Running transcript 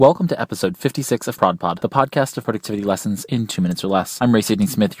Welcome to episode 56 of ProdPod, the podcast of productivity lessons in 2 minutes or less. I'm Ray Sidney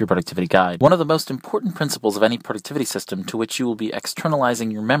Smith, your productivity guide. One of the most important principles of any productivity system to which you will be externalizing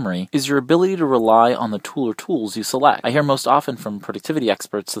your memory is your ability to rely on the tool or tools you select. I hear most often from productivity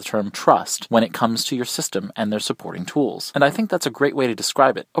experts the term trust when it comes to your system and their supporting tools. And I think that's a great way to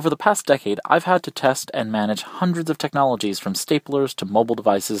describe it. Over the past decade, I've had to test and manage hundreds of technologies from staplers to mobile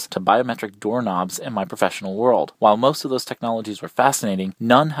devices to biometric doorknobs in my professional world. While most of those technologies were fascinating,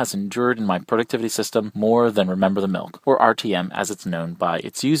 none has endured in my productivity system more than Remember the Milk, or RTM as it's known by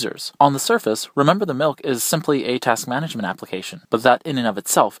its users. On the surface, Remember the Milk is simply a task management application, but that in and of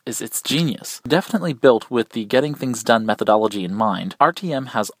itself is its genius. Definitely built with the getting things done methodology in mind, RTM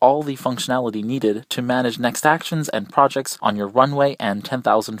has all the functionality needed to manage next actions and projects on your runway and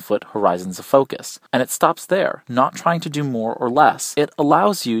 10,000-foot horizons of focus. And it stops there, not trying to do more or less. It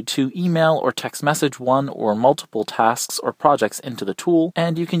allows you to email or text message one or multiple tasks or projects into the tool,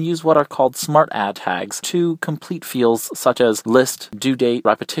 and you can use what are called smart add tags to complete fields such as list, due date,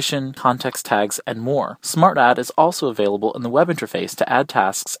 repetition, context tags, and more. Smart add is also available in the web interface to add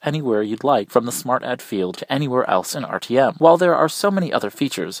tasks anywhere you'd like, from the smart add field to anywhere else in RTM. While there are so many other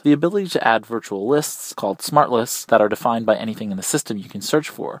features, the ability to add virtual lists called smart lists that are defined by anything in the system you can search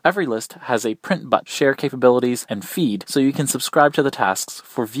for. Every list has a print button, share capabilities, and feed, so you can subscribe to the tasks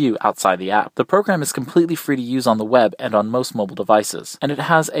for view outside the app. The program is completely free to use on the web and on most mobile devices, and it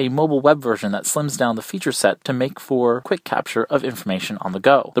has a mobile web version that slims down the feature set to make for quick capture of information on the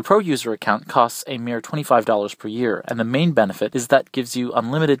go. The Pro user account costs a mere $25 per year, and the main benefit is that it gives you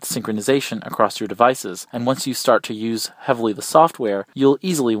unlimited synchronization across your devices, and once you start to use heavily the software, you'll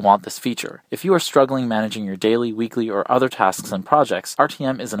easily want this feature. If you are struggling managing your daily, weekly, or other tasks and projects,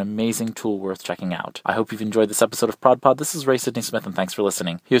 RTM is an amazing tool worth checking out. I hope you've enjoyed this episode of ProdPod. This is Ray Sidney Smith, and thanks for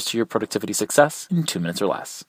listening. Here's to your productivity success in 2 minutes or less.